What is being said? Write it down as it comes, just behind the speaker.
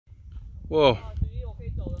Whoa.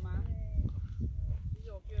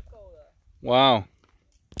 Wow.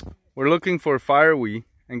 We're looking for fireweed,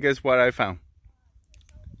 and guess what I found?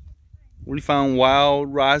 We found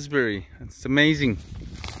wild raspberry. It's amazing.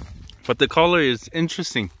 But the color is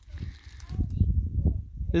interesting.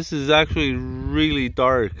 This is actually really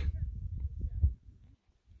dark.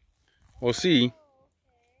 We'll see.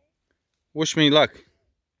 Wish me luck.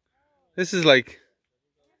 This is like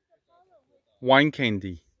wine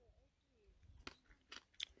candy.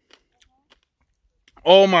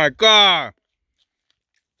 Oh my God.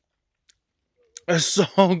 It's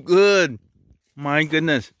so good. My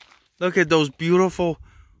goodness. Look at those beautiful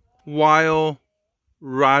wild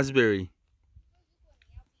raspberry.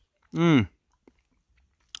 Oh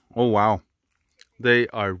wow. They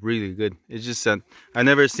are really good. It's just that I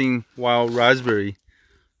never seen wild raspberry,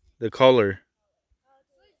 the color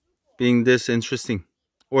being this interesting.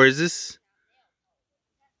 Or is this?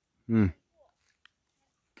 I don't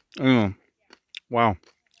know. Wow.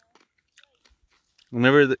 I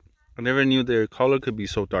never knew their color could be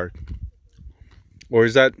so dark. Or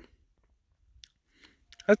is that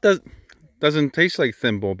doesn't taste like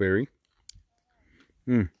thin bullberry.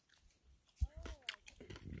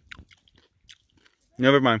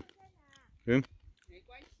 Never mind. Okay.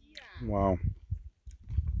 Wow.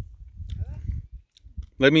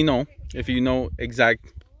 Let me know if you know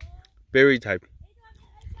exact berry type.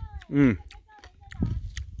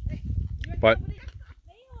 But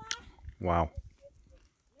wow.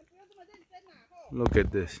 Look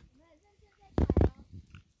at this.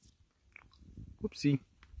 Whoopsie.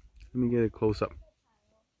 Let me get a close up.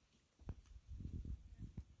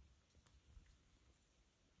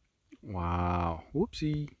 Wow.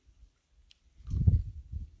 Whoopsie.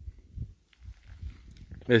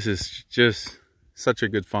 This is just such a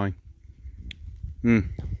good find.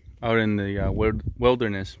 Out in the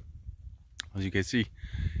wilderness. As you can see,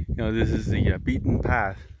 this is the beaten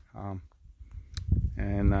path.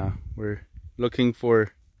 And we're looking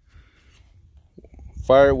for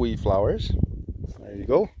fireweed flowers. There you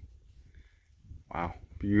go. Wow,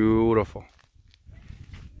 beautiful.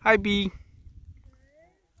 Hi, bee.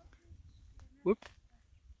 Whoop.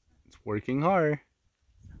 It's working hard.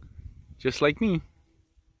 Just like me.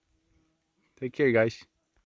 Take care, guys.